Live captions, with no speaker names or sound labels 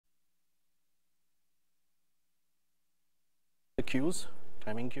cues?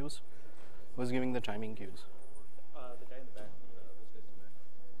 Timing cues? Who's giving the timing cues? The guy in the back.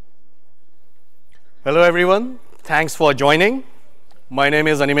 Hello, everyone. Thanks for joining. My name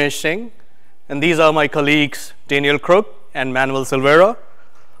is Animesh Singh, and these are my colleagues, Daniel Crook and Manuel Silveira.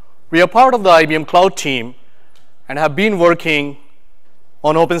 We are part of the IBM Cloud team and have been working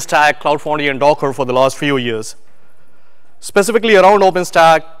on OpenStack, Cloud Foundry, and Docker for the last few years. Specifically around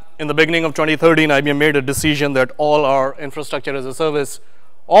OpenStack, in the beginning of 2013, IBM made a decision that all our infrastructure as a service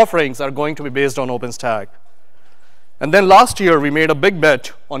offerings are going to be based on OpenStack. And then last year, we made a big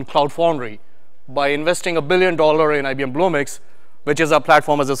bet on Cloud Foundry by investing $1 billion in IBM Bluemix, which is our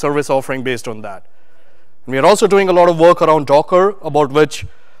platform as a service offering based on that. And we are also doing a lot of work around Docker, about which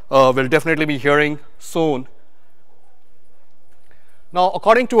we'll definitely be hearing soon. Now,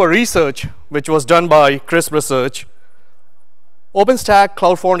 according to a research which was done by Crisp Research, OpenStack,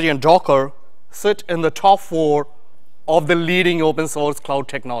 Cloud Foundry, and Docker sit in the top 4 of the leading open source cloud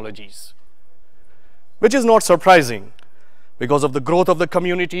technologies, which is not surprising because of the growth of the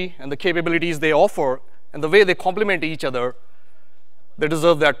community and the capabilities they offer and the way they complement each other. They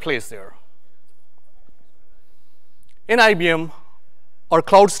deserve that place there. In IBM, our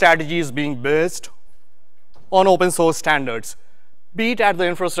cloud strategy is being based on open source standards, be it at the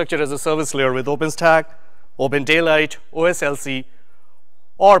infrastructure as a service layer with OpenStack, Open Daylight, OSLC,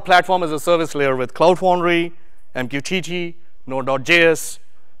 or platform as a service layer with Cloud Foundry, MQTT, Node.js,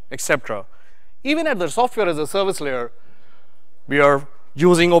 etc. Even at the software as a service layer, we are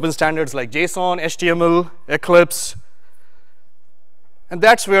using open standards like JSON, HTML, Eclipse, and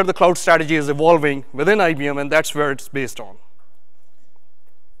that's where the cloud strategy is evolving within IBM, and that's where it's based on.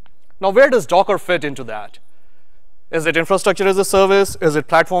 Now, where does Docker fit into that? Is it infrastructure as a service? Is it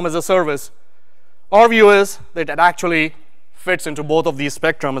platform as a service? Our view is that it actually fits into both of these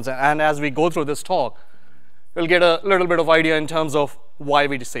spectrums, and as we go through this talk, we'll get a little bit of idea in terms of why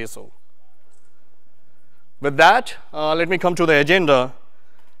we say so. With that, let me come to the agenda.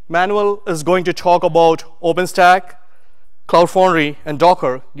 Manuel is going to talk about OpenStack, Cloud Foundry, and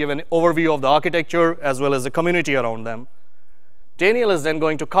Docker, give an overview of the architecture as well as the community around them. Daniel is then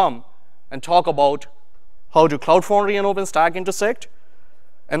going to come and talk about how do Cloud Foundry and OpenStack intersect,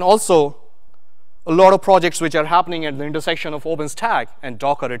 and also a lot of projects which are happening at the intersection of OpenStack and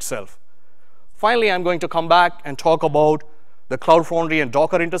Docker itself. Finally, I'm going to come back and talk about the Cloud Foundry and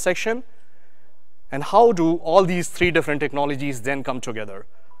Docker intersection, and how do all these 3 different technologies then come together.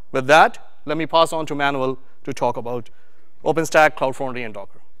 With that, let me pass on to Manuel to talk about OpenStack, Cloud Foundry, and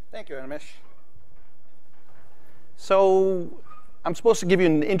Docker. Thank you, Animesh. So I'm supposed to give you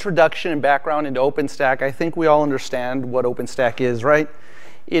an introduction and background into OpenStack. I think we all understand what OpenStack is, right?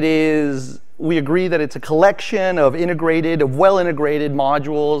 It is, we agree that it's a collection of well-integrated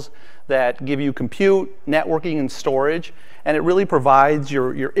modules that give you compute, networking, and storage, and it really provides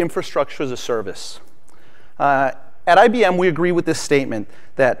your infrastructure as a service. At IBM, we agree with this statement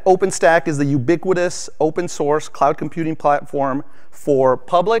that OpenStack is the ubiquitous open source cloud computing platform for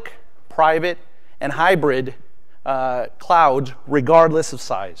public, private, and hybrid clouds, regardless of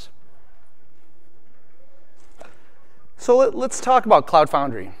size. So let's talk about Cloud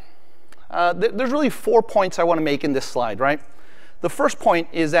Foundry. There's really 4 points I want to make in this slide, right? The first point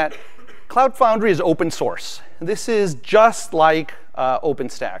is that Cloud Foundry is open source. This is just like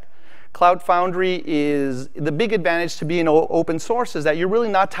OpenStack. Cloud Foundry is, the big advantage to being open source is that you're really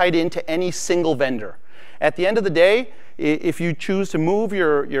not tied into any single vendor. At the end of the day, if you choose to move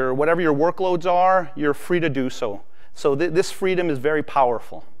whatever your workloads are, you're free to do so. So this freedom is very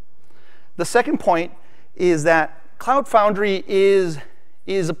powerful. The second point is that Cloud Foundry is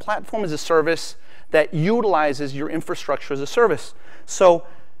a platform as a service that utilizes your infrastructure as a service. So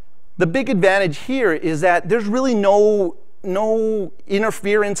the big advantage here is that there's really no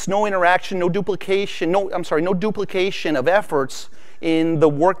interference, no interaction, no duplication of efforts in the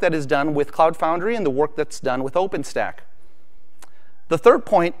work that is done with Cloud Foundry and the work that's done with OpenStack. The third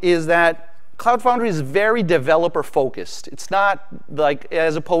point is that Cloud Foundry is very developer focused. It's not like,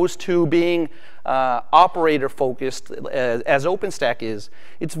 as opposed to being operator focused as OpenStack is.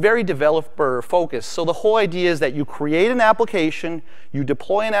 It's very developer focused. So the whole idea is that you create an application, you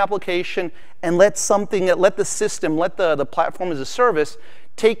deploy an application, and let the system, let the platform as a service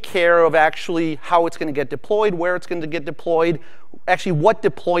take care of actually how it's going to get deployed, where it's going to get deployed, actually what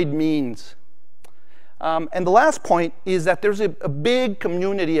deployed means. And the last point is that there's a big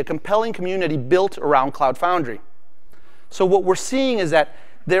community, a compelling community built around Cloud Foundry. So what we're seeing is that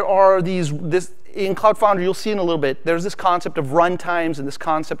there are in Cloud Foundry, you'll see in a little bit, there's this concept of runtimes and this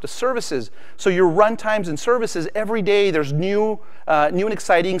concept of services. So your runtimes and services, every day there's new and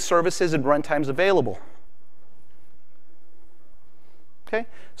exciting services and runtimes available. Okay?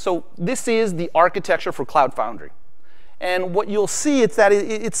 So this is the architecture for Cloud Foundry. And what you'll see is that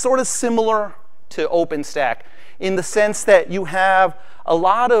it's sort of similar to OpenStack in the sense that you have a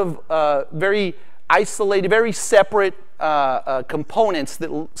lot of very isolated, very separate components,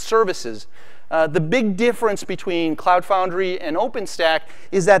 services. The big difference between Cloud Foundry and OpenStack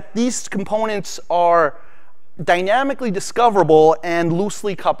is that these components are dynamically discoverable and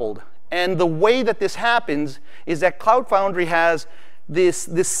loosely coupled. And the way that this happens is that Cloud Foundry has this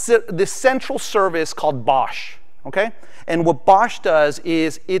central service called BOSH. Okay? And what BOSH does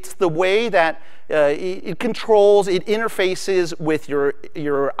is it's the way that it controls, it interfaces with your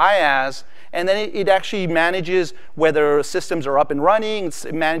IaaS, and then it actually manages whether systems are up and running,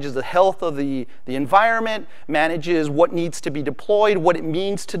 it manages the health of the environment, manages what needs to be deployed, what it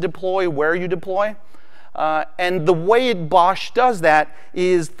means to deploy, where you deploy. And the way BOSH does that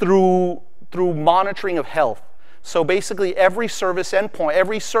is through monitoring of health. So basically every service endpoint,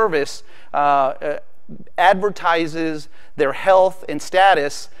 every service advertises their health and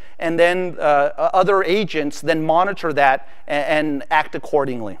status, and then other agents then monitor that and act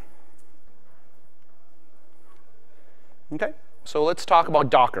accordingly. Okay, so let's talk about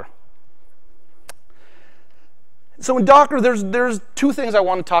Docker. So in Docker, there's two things I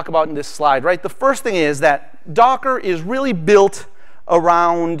want to talk about in this slide, right? The first thing is that Docker is really built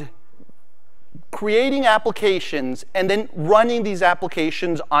around creating applications and then running these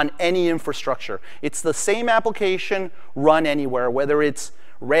applications on any infrastructure. It's the same application run anywhere, whether it's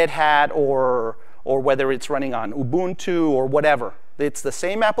Red Hat or whether it's running on Ubuntu or whatever. It's the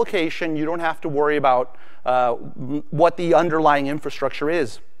same application. You don't have to worry about what the underlying infrastructure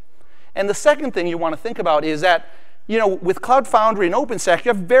is. And the second thing you want to think about is that, you know, with Cloud Foundry and OpenStack, you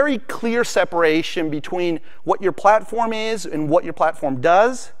have very clear separation between what your platform is and what your platform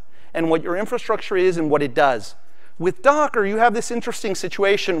does, and what your infrastructure is and what it does. With Docker, you have this interesting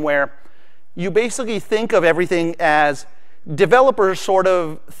situation where you basically think of everything as developers sort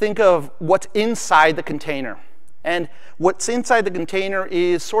of think of what's inside the container. And what's inside the container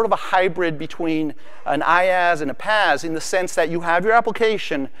is sort of a hybrid between an IaaS and a PaaS in the sense that you have your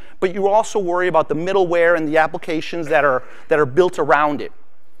application, but you also worry about the middleware and the applications that are built around it.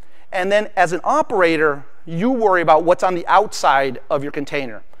 And then as an operator, you worry about what's on the outside of your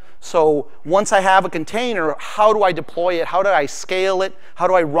container. So once I have a container, how do I deploy it? How do I scale it? How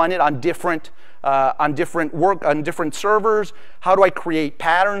do I run it on different servers? How do I create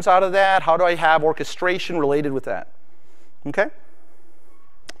patterns out of that? How do I have orchestration related with that? Okay?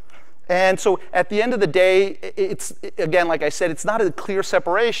 And so at the end of the day, it's, again, like I said, it's not a clear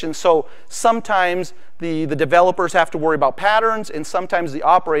separation. So sometimes the developers have to worry about patterns, and sometimes the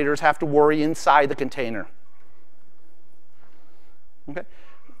operators have to worry inside the container. Okay?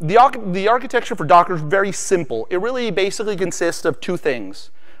 The architecture for Docker is very simple. It really basically consists of two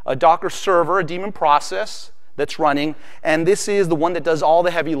things. A Docker server, a daemon process that's running, and this is the one that does all the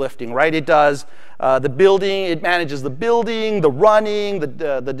heavy lifting, right? It does the building, it manages the building, the running,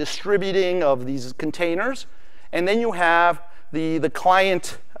 the distributing of these containers. And then you have the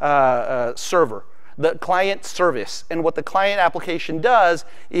client server, the client service. And what the client application does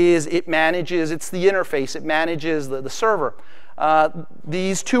is it manages, it's the interface, it manages the server.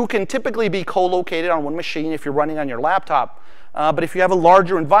 These two can typically be co-located on one machine if you're running on your laptop. But if you have a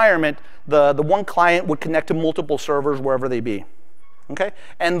larger environment, the one client would connect to multiple servers wherever they be. Okay?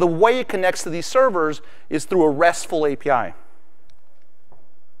 And the way it connects to these servers is through a RESTful API.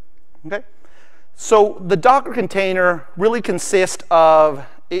 Okay? So the Docker container really consists of,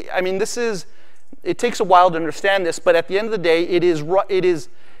 I mean, it takes a while to understand this, but at the end of the day, it is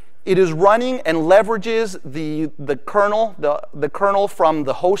running and leverages the kernel from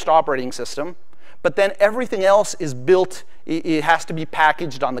the host operating system, but then everything else is built, it has to be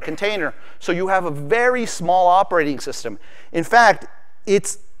packaged on the container. So you have a very small operating system. In fact,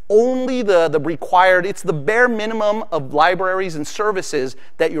 it's only the required, it's the bare minimum of libraries and services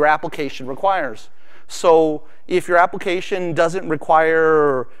that your application requires. So if your application doesn't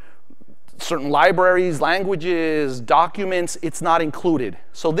require certain libraries, languages, documents, it's not included.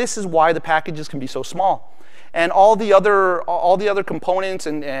 So this is why the packages can be so small. And all the other components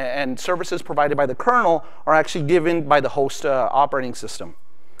and services provided by the kernel are actually given by the host operating system.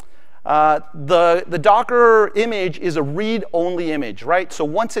 The Docker image is a read-only image, right? So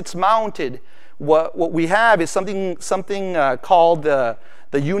once it's mounted, what we have is something called the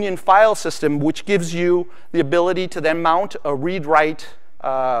union file system, which gives you the ability to then mount a read-write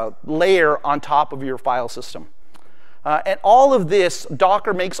layer on top of your file system. And all of this,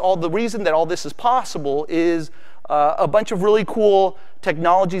 Docker makes the reason that all this is possible is a bunch of really cool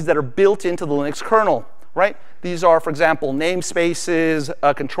technologies that are built into the Linux kernel. right? These are, for example, namespaces,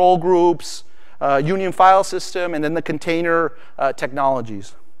 control groups, union file system, and then the container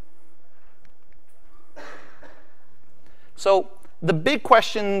technologies. So the big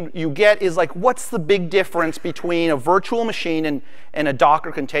question you get is like, what's the big difference between a virtual machine and a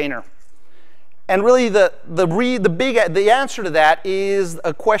Docker container? And really, the answer to that is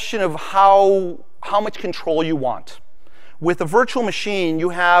a question of how much control you want. With a virtual machine, you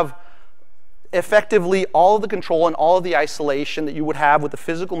have effectively all of the control and all of the isolation that you would have with a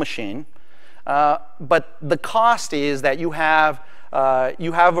physical machine. But the cost is that you have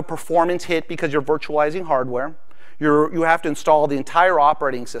a performance hit because you're virtualizing hardware. You have to install the entire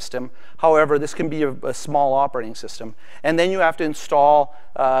operating system. However, this can be a small operating system. And then you have to install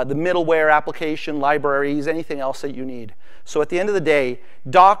the middleware application, libraries, anything else that you need. So at the end of the day,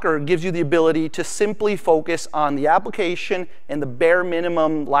 Docker gives you the ability to simply focus on the application and the bare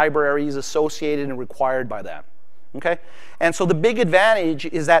minimum libraries associated and required by that. Okay? And so the big advantage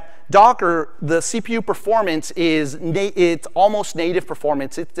is that Docker, the CPU performance it's almost native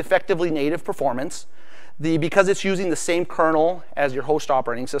performance. It's effectively native performance. Because it's using the same kernel as your host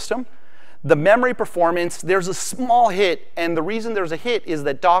operating system. The memory performance, there's a small hit, and the reason there's a hit is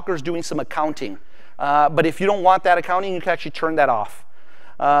that Docker's doing some accounting. But if you don't want that accounting, you can actually turn that off.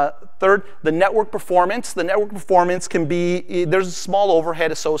 Third, the network performance. The network performance can be, there's a small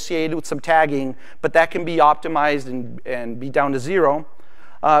overhead associated with some tagging, but that can be optimized and be down to 0.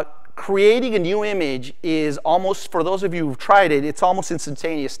 Creating a new image is almost, for those of you who've tried it, it's almost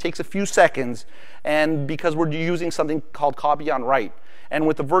instantaneous. It takes a few seconds, and because we're using something called copy on write. And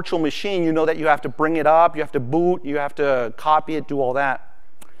with a virtual machine, you know that you have to bring it up, you have to boot, you have to copy it, do all that.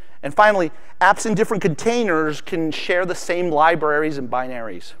 And finally, apps in different containers can share the same libraries and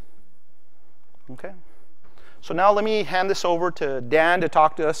binaries. Okay? So now let me hand this over to Dan to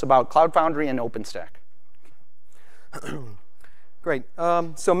talk to us about Cloud Foundry and OpenStack. Great.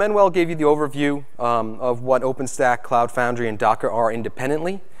 So Manuel gave you the overview of what OpenStack, Cloud Foundry, and Docker are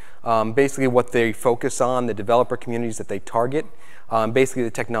independently. Basically what they focus on, the developer communities that they target, basically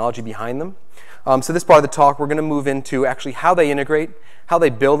the technology behind them. So this part of the talk, we're going to move into actually how they integrate, how they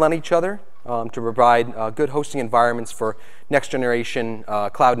build on each other to provide good hosting environments for next-generation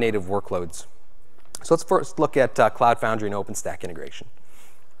cloud-native workloads. So let's first look at Cloud Foundry and OpenStack integration.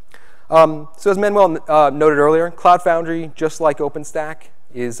 So as Manuel noted earlier, Cloud Foundry, just like OpenStack,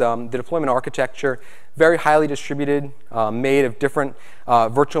 is the deployment architecture, very highly distributed, made of different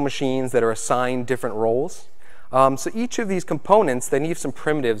virtual machines that are assigned different roles. So each of these components, they need some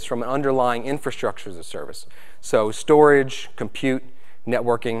primitives from an underlying infrastructure as a service. So storage, compute,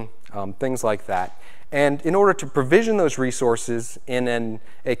 networking, things like that. And in order to provision those resources in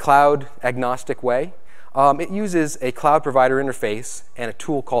a cloud-agnostic way, it uses a cloud provider interface and a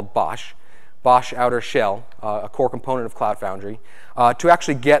tool called BOSH Outer Shell, a core component of Cloud Foundry, to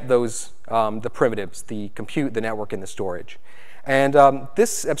actually get those the primitives, the compute, the network, and the storage. And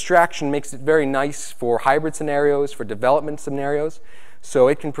this abstraction makes it very nice for hybrid scenarios, for development scenarios. So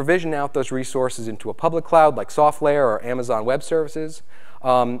it can provision out those resources into a public cloud like SoftLayer or Amazon Web Services,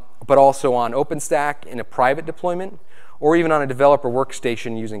 but also on OpenStack in a private deployment, or even on a developer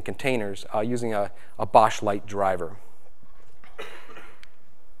workstation using containers, using a BOSH Lite driver.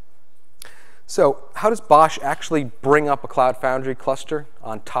 So how does BOSH actually bring up a Cloud Foundry cluster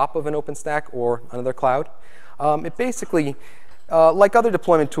on top of an OpenStack or another cloud? It basically, like other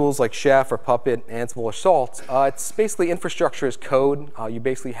deployment tools like Chef or Puppet, Ansible, or Salt, it's basically infrastructure as code. You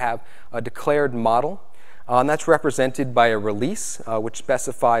basically have a declared model. And that's represented by a release, which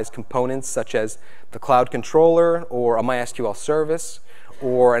specifies components such as the cloud controller or a MySQL service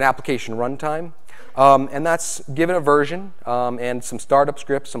or an application runtime. And that's given a version and some startup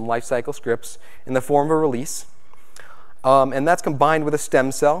scripts, some lifecycle scripts in the form of a release. And that's combined with a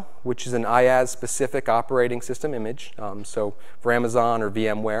stem cell, which is an IaaS-specific operating system image. So for Amazon or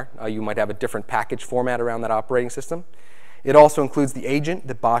VMware, you might have a different package format around that operating system. It also includes the agent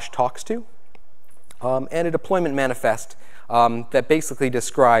that BOSH talks to. And a deployment manifest that basically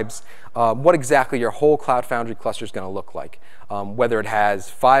describes what exactly your whole Cloud Foundry cluster is going to look like. Whether it has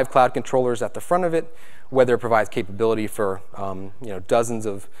 5 cloud controllers at the front of it, whether it provides capability for dozens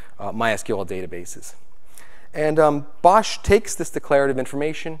of MySQL databases. And BOSH takes this declarative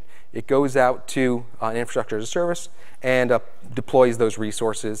information, it goes out to an infrastructure as a service, and deploys those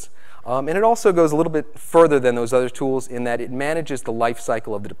resources. And it also goes a little bit further than those other tools in that it manages the life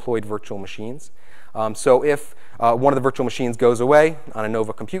cycle of the deployed virtual machines. So if one of the virtual machines goes away on a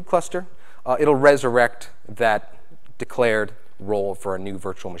Nova compute cluster, it'll resurrect that declared role for a new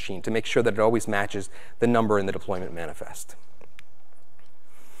virtual machine to make sure that it always matches the number in the deployment manifest.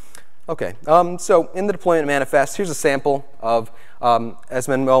 Okay, so in the deployment manifest, here's a sample of, as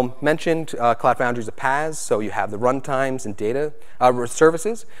Manuel mentioned, Cloud Foundry is a PaaS, so you have the runtimes and data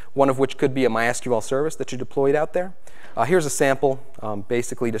services, one of which could be a MySQL service that you deployed out there. Here's a sample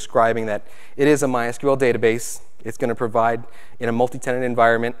basically describing that it is a MySQL database. It's going to provide, in a multi-tenant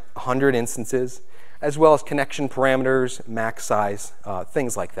environment, 100 instances, as well as connection parameters, max size,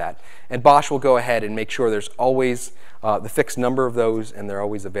 things like that. And Bosch will go ahead and make sure there's always the fixed number of those, and they're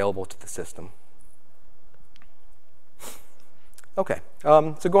always available to the system. Okay,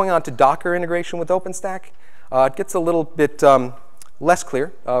 so going on to Docker integration with OpenStack, it gets a little bit less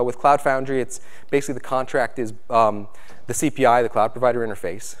clear. With Cloud Foundry, it's basically the contract is the CPI, the cloud provider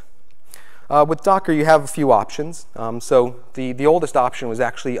interface. With Docker, you have a few options. So the oldest option was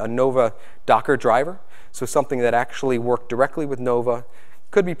actually a Nova Docker driver, so something that actually worked directly with Nova,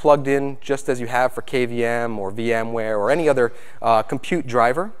 could be plugged in just as you have for KVM or VMware or any other compute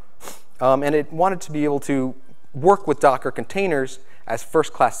driver. And it wanted to be able to work with Docker containers as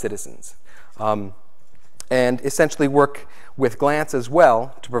first-class citizens. And essentially work with Glance as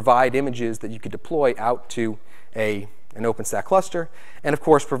well to provide images that you could deploy out to an OpenStack cluster, and of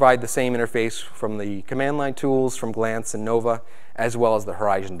course provide the same interface from the command line tools from Glance and Nova, as well as the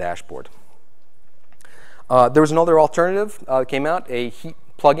Horizon dashboard. There was another alternative that came out, a Heat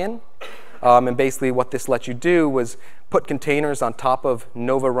plugin, and basically what this lets you do was put containers on top of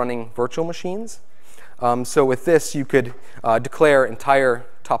Nova running virtual machines. So with this, you could declare entire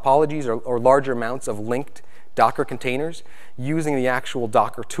topologies or larger amounts of linked Docker containers using the actual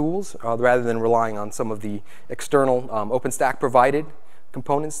Docker tools rather than relying on some of the external OpenStack provided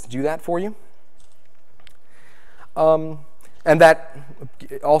components to do that for you. And that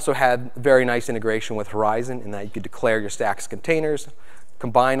also had very nice integration with Horizon in that you could declare your stacks containers,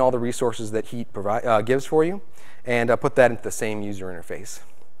 combine all the resources that Heat gives for you, and put that into the same user interface.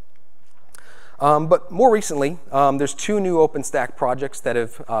 But more recently, there's two new OpenStack projects that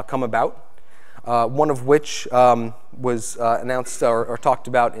have come about. One of which was announced or talked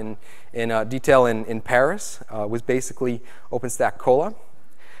about in detail in Paris, was basically OpenStack Cola.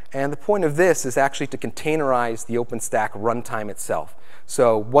 And the point of this is actually to containerize the OpenStack runtime itself.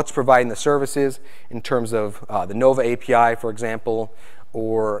 So what's providing the services in terms of the Nova API, for example,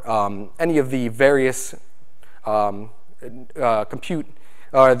 or any of the various compute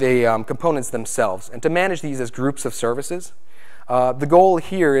or the components themselves, and to manage these as groups of services. The goal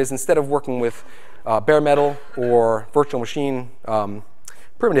here is, instead of working with bare metal or virtual machine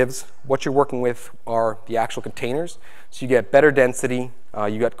primitives, what you're working with are the actual containers. So you get better density,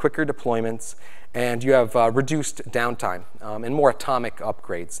 you got quicker deployments, and you have reduced downtime and more atomic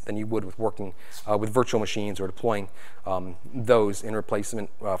upgrades than you would with working with virtual machines or deploying those in replacement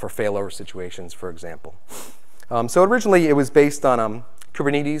for failover situations, for example. So originally it was based on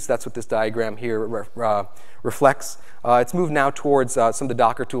Kubernetes. That's what this diagram here reflects. It's moved now towards some of the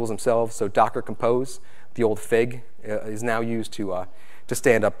Docker tools themselves. So Docker Compose, the old Fig, is now used to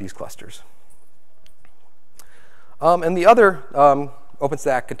stand up these clusters. And the other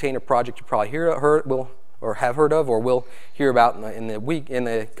OpenStack container project you probably have heard of or will hear about in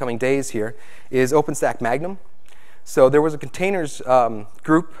the coming days here is OpenStack Magnum. So there was a containers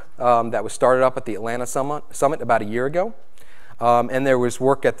group that was started up at the Atlanta Summit about a year ago. And there was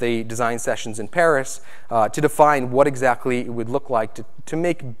work at the design sessions in Paris to define what exactly it would look like to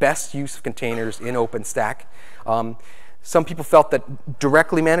make best use of containers in OpenStack. Some people felt that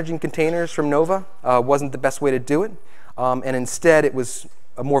directly managing containers from Nova wasn't the best way to do it, and instead it was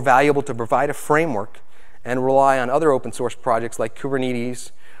more valuable to provide a framework and rely on other open source projects like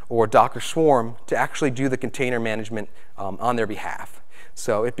Kubernetes or Docker Swarm to actually do the container management on their behalf.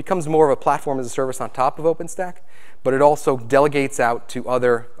 So it becomes more of a platform as a service on top of OpenStack, but it also delegates out to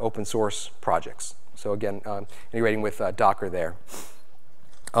other open source projects. So again, integrating with Docker there.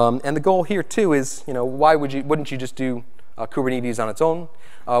 And the goal here too is, why wouldn't you just do Kubernetes on its own?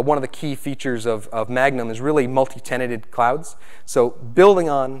 One of the key features of Magnum is really multi-tenanted clouds. So building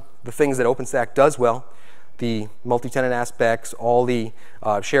on the things that OpenStack does well, the multi-tenant aspects, all the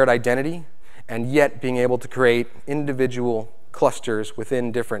shared identity, and yet being able to create individual clusters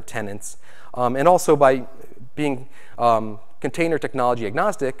within different tenants, and also by being container technology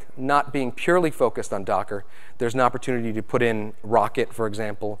agnostic, not being purely focused on Docker, there's an opportunity to put in Rocket, for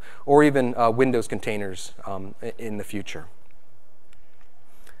example, or even Windows containers in the future.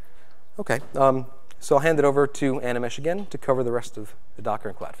 Okay, so I'll hand it over to Animesh again to cover the rest of the Docker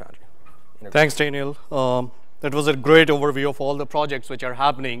and Cloud Foundry. Thanks, Daniel. That was a great overview of all the projects which are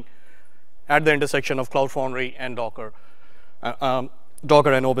happening at the intersection of Cloud Foundry and Docker.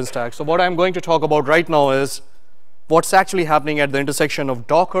 Docker and OpenStack. So what I'm going to talk about right now is what's actually happening at the intersection of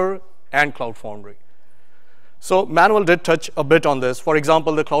Docker and Cloud Foundry. So Manuel did touch a bit on this. For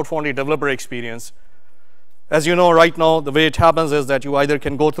example, the Cloud Foundry developer experience. As you know, right now, the way it happens is that you either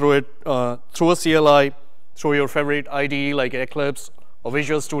can go through it through a CLI, through your favorite IDE like Eclipse or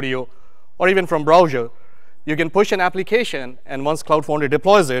Visual Studio, or even from browser. You can push an application, and once Cloud Foundry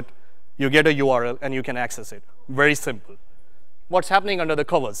deploys it, you get a URL and you can access it. Very simple. What's happening under the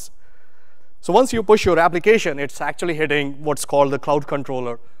covers? So once you push your application, it's actually hitting what's called the Cloud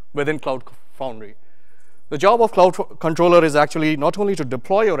Controller within Cloud Foundry. The job of Cloud Controller is actually not only to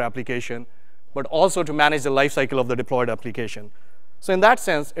deploy your application, but also to manage the lifecycle of the deployed application. So in that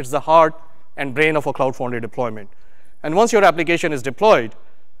sense, it's the heart and brain of a Cloud Foundry deployment. And once your application is deployed,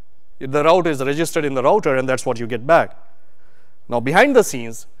 the route is registered in the router, and that's what you get back. Now, behind the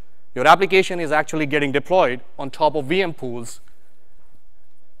scenes, your application is actually getting deployed on top of VM pools,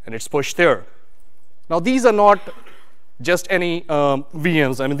 and it's pushed there. Now, these are not just any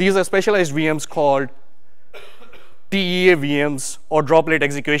VMs. I mean, these are specialized VMs called DEA VMs or Droplet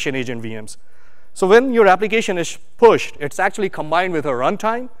Execution Agent VMs. So when your application is pushed, it's actually combined with a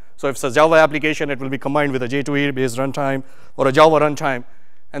runtime. So if it's a Java application, it will be combined with a J2EE-based runtime or a Java runtime.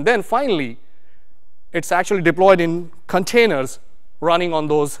 And then finally, it's actually deployed in containers running on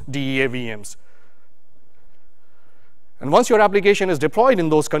those DEA VMs. And once your application is deployed in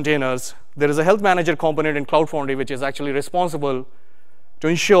those containers, there is a health manager component in Cloud Foundry which is actually responsible to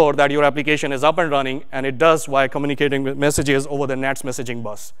ensure that your application is up and running, and it does via communicating with messages over the NATS messaging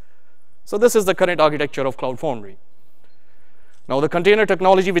bus. So this is the current architecture of Cloud Foundry. Now, the container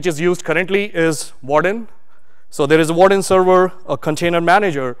technology which is used currently is Warden. So there is a Warden server, a container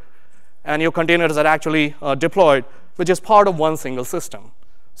manager, and your containers are actually deployed, which is part of one single system.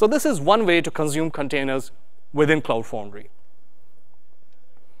 So this is one way to consume containers within Cloud Foundry.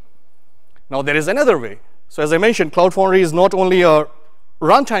 Now, there is another way. So as I mentioned, Cloud Foundry is not only a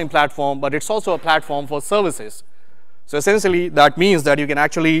runtime platform, but it's also a platform for services. So essentially, that means that you can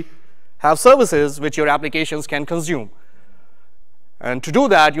actually have services which your applications can consume. And to do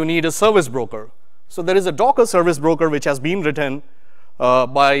that, you need a service broker. So there is a Docker service broker which has been written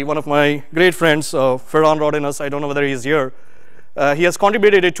by one of my great friends, Ferran Rodinus. I don't know whether he's here. He has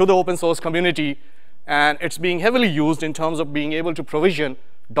contributed it to the open source community, and it's being heavily used in terms of being able to provision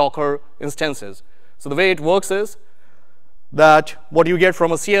Docker instances. So the way it works is that what you get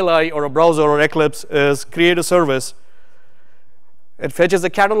from a CLI or a browser or Eclipse is create a service. It fetches a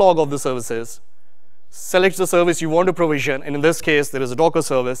catalog of the services, selects the service you want to provision, and in this case, there is a Docker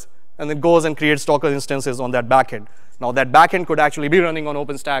service, and it goes and creates Docker instances on that backend. Now, that backend could actually be running on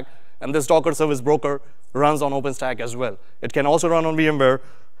OpenStack, and this Docker service broker runs on OpenStack as well. It can also run on VMware.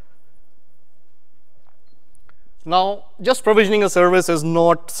 Now, just provisioning a service is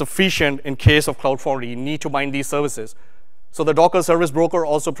not sufficient in case of Cloud Foundry. You need to bind these services. So the Docker service broker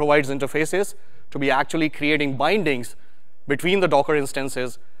also provides interfaces to be actually creating bindings between the Docker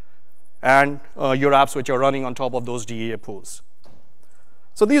instances and your apps which are running on top of those DEA pools.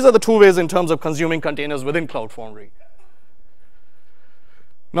 So these are the two ways in terms of consuming containers within Cloud Foundry.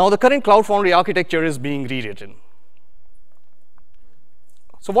 Now, the current Cloud Foundry architecture is being rewritten.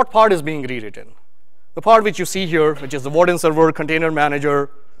 So what part is being rewritten? The part which you see here, which is the Warden server, container manager,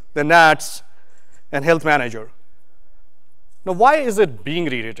 the NATS, and health manager. Now, why is it being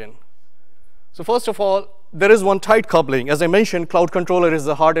rewritten? So first of all, there is one tight coupling. As I mentioned, Cloud Controller is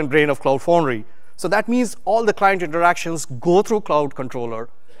the heart and brain of Cloud Foundry. So that means all the client interactions go through Cloud Controller,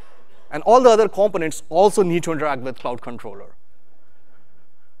 and all the other components also need to interact with Cloud Controller.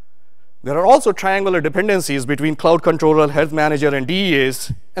 There are also triangular dependencies between Cloud Controller, Health Manager, and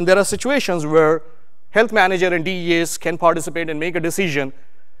DEAs, and there are situations where Health Manager and DEAs can participate and make a decision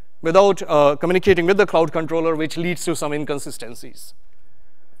without communicating with the Cloud Controller, which leads to some inconsistencies.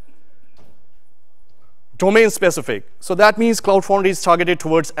 Domain specific. So that means Cloud Foundry is targeted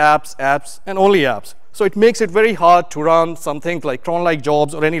towards apps, and only apps. So it makes it very hard to run something like cron-like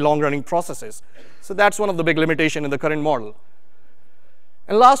jobs or any long-running processes. So that's one of the big limitations in the current model.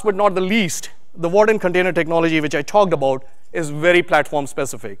 And last but not the least, the Warden container technology, which I talked about, is very platform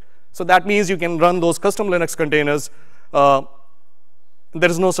specific. So that means you can run those custom Linux containers. There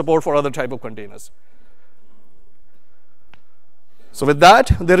is no support for other type of containers. So with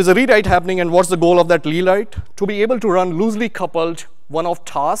that, there is a rewrite happening, and what's the goal of that rewrite? To be able to run loosely coupled one-off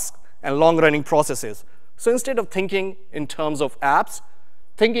tasks and long-running processes. So instead of thinking in terms of apps,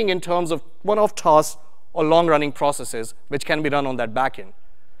 thinking in terms of one-off tasks or long-running processes which can be run on that backend.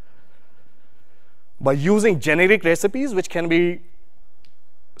 By using generic recipes which can be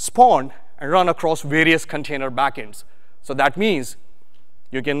spawned and run across various container backends. So that means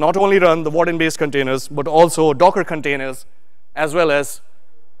you can not only run the Warden-based containers, but also Docker containers, as well as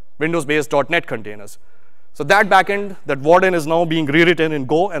Windows-based .NET containers. So that backend, that Warden, is now being rewritten in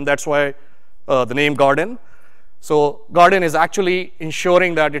Go, and that's why the name Garden. So Garden is actually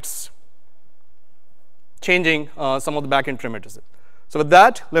ensuring that it's changing some of the backend primitives. So with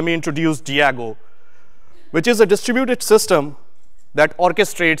that, let me introduce Diago, which is a distributed system that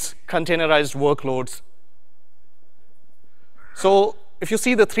orchestrates containerized workloads. So if you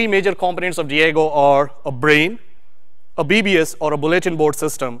see, the three major components of Diago are a brain, a BBS or a bulletin board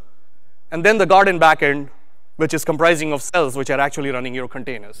system, and then the Garden backend, which is comprising of cells which are actually running your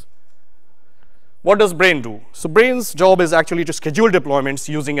containers. What does Brain do? So Brain's job is actually to schedule deployments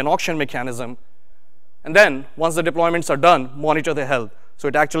using an auction mechanism, and then once the deployments are done, monitor the health. So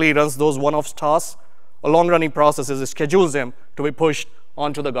it actually runs those one-off tasks or long-running processes, it schedules them to be pushed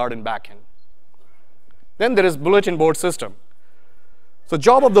onto the Garden backend. Then there is bulletin board system. So the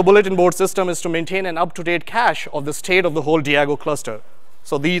job of the bulletin board system is to maintain an up-to-date cache of the state of the whole Diago cluster.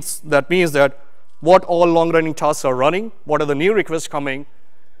 So that means that what all long-running tasks are running, what are the new requests coming,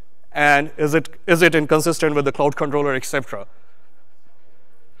 and is it inconsistent with the cloud controller, etc.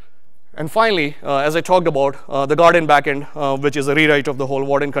 And finally, as I talked about, the Garden backend, which is a rewrite of the whole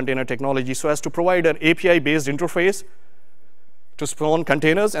Warden container technology, so as to provide an API-based interface to spawn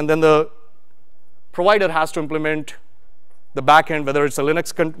containers, and then the provider has to implement the backend, whether it's a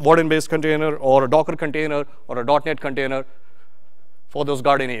Linux Warden-based container or a Docker container or a .NET container for those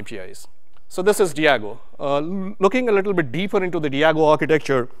Garden APIs. So this is Diago. Looking a little bit deeper into the Diago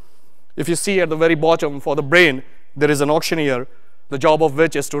architecture, if you see at the very bottom for the brain, there is an auctioneer, the job of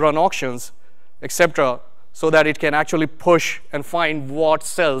which is to run auctions, etc., so that it can actually push and find what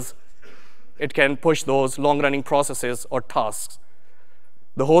cells it can push those long-running processes or tasks.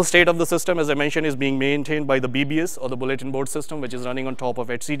 The whole state of the system, as I mentioned, is being maintained by the BBS or the bulletin board system, which is running on top of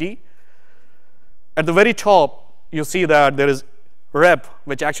etcd. At the very top, you see that there is rep,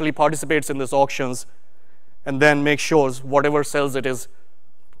 which actually participates in these auctions and then makes sure whatever cells it is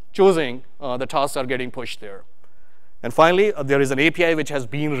choosing, the tasks are getting pushed there. And finally, there is an API which has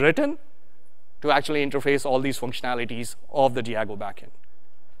been written to actually interface all these functionalities of the Diago backend.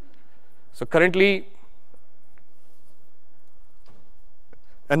 So currently,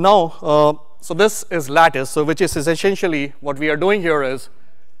 and now, so this is Lattice, so which is essentially what we are doing here is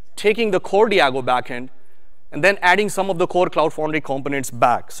taking the core Diago backend and then adding some of the core Cloud Foundry components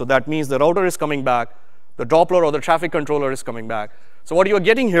back. So that means the router is coming back, the Doppler or the traffic controller is coming back. So what you are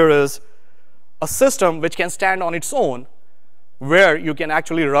getting here is a system which can stand on its own, where you can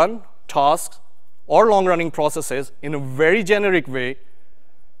actually run tasks or long-running processes in a very generic way,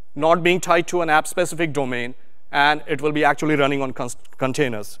 not being tied to an app-specific domain, and it will be actually running on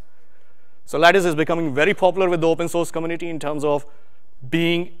containers. So Lattice is becoming very popular with the open source community in terms of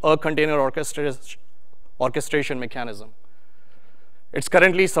being a container orchestration mechanism. It's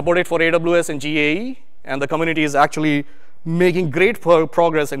currently supported for AWS and GAE, and the community is actually making great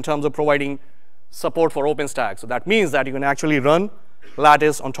progress in terms of providing support for OpenStack. So that means that you can actually run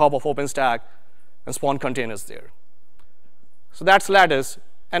Lattice on top of OpenStack and spawn containers there. So that's Lattice.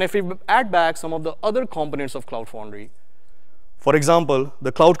 And if we add back some of the other components of Cloud Foundry, for example,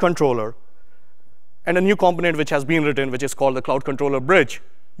 the Cloud Controller, and a new component which has been written, which is called the Cloud Controller Bridge,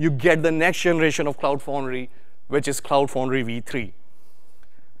 you get the next generation of Cloud Foundry, which is Cloud Foundry v3.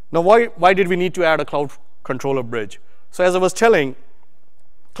 Now, why did we need to add a Cloud Controller Bridge? So as I was telling,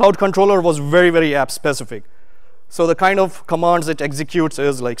 Cloud Controller was very, very app-specific. So the kind of commands it executes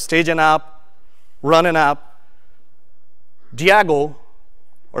is like stage an app, run an app. Diago,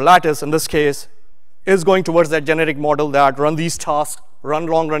 or Lattice in this case, is going towards that generic model that run these tasks, run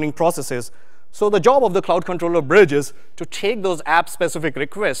long-running processes. So the job of the Cloud Controller Bridge is to take those app-specific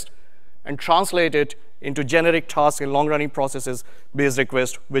requests and translate it into generic tasks and long-running processes-based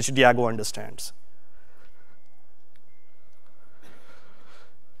requests, which Diago understands.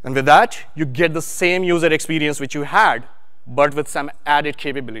 And with that, you get the same user experience which you had, but with some added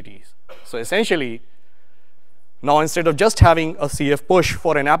capabilities. So essentially, now instead of just having a CF push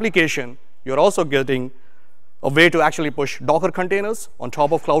for an application, you're also getting a way to actually push Docker containers on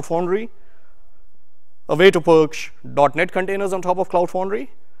top of Cloud Foundry, a way to push .NET containers on top of Cloud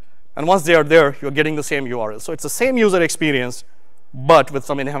Foundry, and once they are there, you're getting the same URL. So it's the same user experience, but with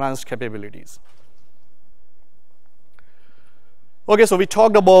some enhanced capabilities. Okay, so we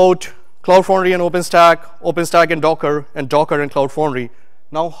talked about Cloud Foundry and OpenStack, OpenStack and Docker and Cloud Foundry.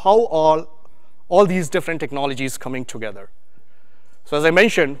 Now, how are all these different technologies coming together? So as I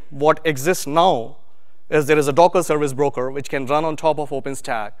mentioned, what exists now is there is a Docker service broker which can run on top of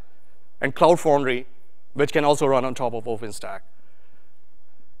OpenStack, and Cloud Foundry which can also run on top of OpenStack.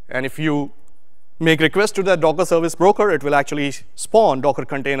 And if you make requests to that Docker service broker, it will actually spawn Docker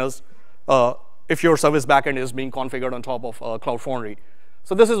containers if your service backend is being configured on top of Cloud Foundry.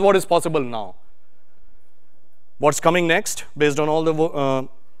 So this is what is possible now. What's coming next, based on all the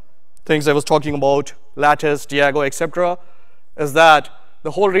things I was talking about, Lattice, Diago, etc., is that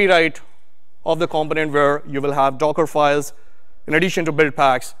the whole rewrite of the component where you will have Docker files in addition to build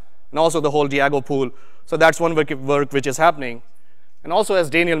packs, and also the whole Diago pool. So that's one work which is happening. And also, as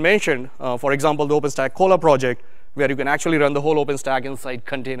Daniel mentioned, for example, the OpenStack Cola project, where you can actually run the whole OpenStack inside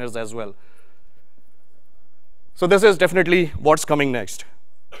containers as well. So this is definitely what's coming next.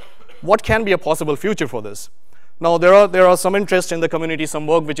 What can be a possible future for this? Now, there are some interest in the community, some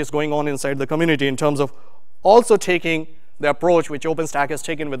work which is going on inside the community in terms of also taking the approach which OpenStack has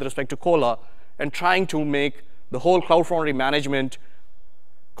taken with respect to Cola and trying to make the whole Cloud Foundry management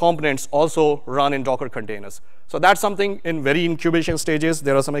components also run in Docker containers. So that's something in very incubation stages.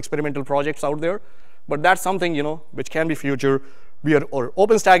 There are some experimental projects out there, but that's something which can be future. Or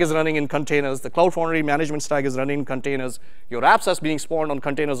OpenStack is running in containers. The Cloud Foundry management stack is running in containers. Your apps are being spawned on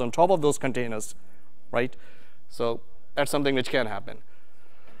containers on top of those containers, right? So that's something which can happen.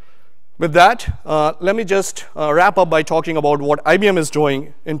 With that, let me just wrap up by talking about what IBM is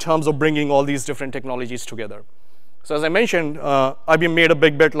doing in terms of bringing all these different technologies together. So as I mentioned, IBM made a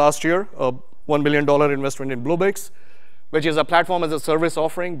big bet last year, a $1 billion investment in Bluemix, which is a platform as a service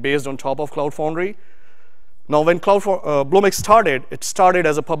offering based on top of Cloud Foundry. Now, when Bluemix started, it started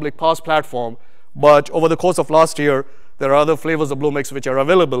as a public PaaS platform, but over the course of last year, there are other flavors of Bluemix which are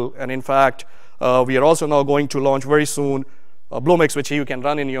available, and in fact, we are also now going to launch very soon Bluemix, which you can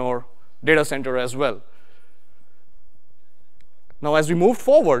run in your data center as well. Now, as we moved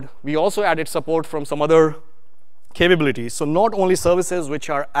forward, we also added support from some other capabilities. So not only services which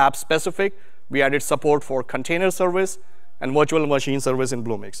are app specific, we added support for container service and virtual machine service in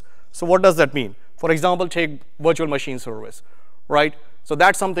Bluemix. So what does that mean? For example, take virtual machine service, right? So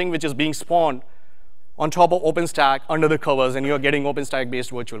that's something which is being spawned on top of OpenStack under the covers, and you're getting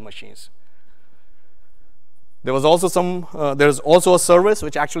OpenStack-based virtual machines. There was also there's also a service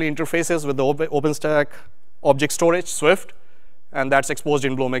which actually interfaces with the OpenStack object storage, Swift, and that's exposed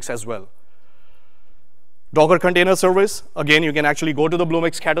in Bluemix as well. Docker container service, again, you can actually go to the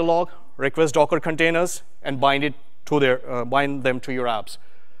Bluemix catalog, request Docker containers, and bind them to your apps.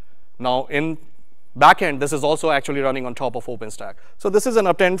 Now, in backend, this is also actually running on top of OpenStack. So this is an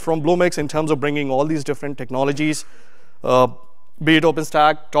attempt from Bluemix in terms of bringing all these different technologies, be it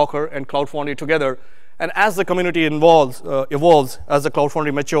OpenStack, Docker, and Cloud Foundry together. And as the community evolves, as the Cloud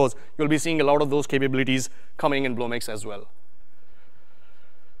Foundry matures, you'll be seeing a lot of those capabilities coming in Bluemix as well.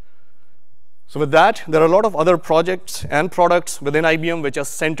 So with that, there are a lot of other projects and products within IBM which are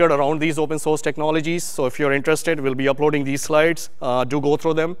centered around these open source technologies. So if you're interested, we'll be uploading these slides. Do go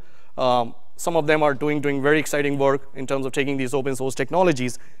through them. Some of them are doing very exciting work in terms of taking these open source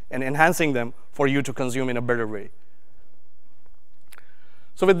technologies and enhancing them for you to consume in a better way.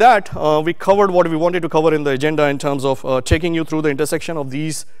 So with that, we covered what we wanted to cover in the agenda in terms of taking you through the intersection of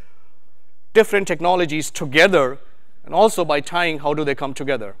these different technologies together, and also by tying how do they come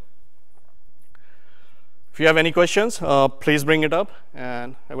together. If you have any questions, please bring it up,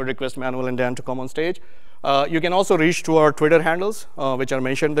 and I would request Manuel and Dan to come on stage. You can also reach to our Twitter handles, which are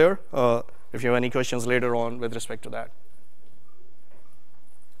mentioned there, if you have any questions later on with respect to that.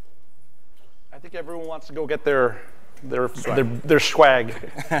 I think everyone wants to go get their swag.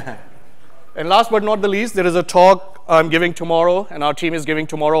 And last but not the least, there is a talk I'm giving tomorrow, and our team is giving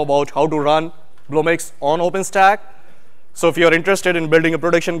tomorrow about how to run Bluemix on OpenStack. So if you're interested in building a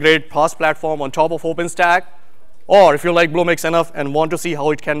production-grade PaaS platform on top of OpenStack, or if you like Bluemix enough and want to see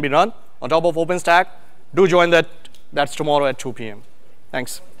how it can be run on top of OpenStack, do join that. That's tomorrow at 2 p.m.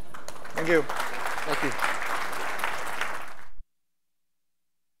 Thanks. Thank you. Thank you.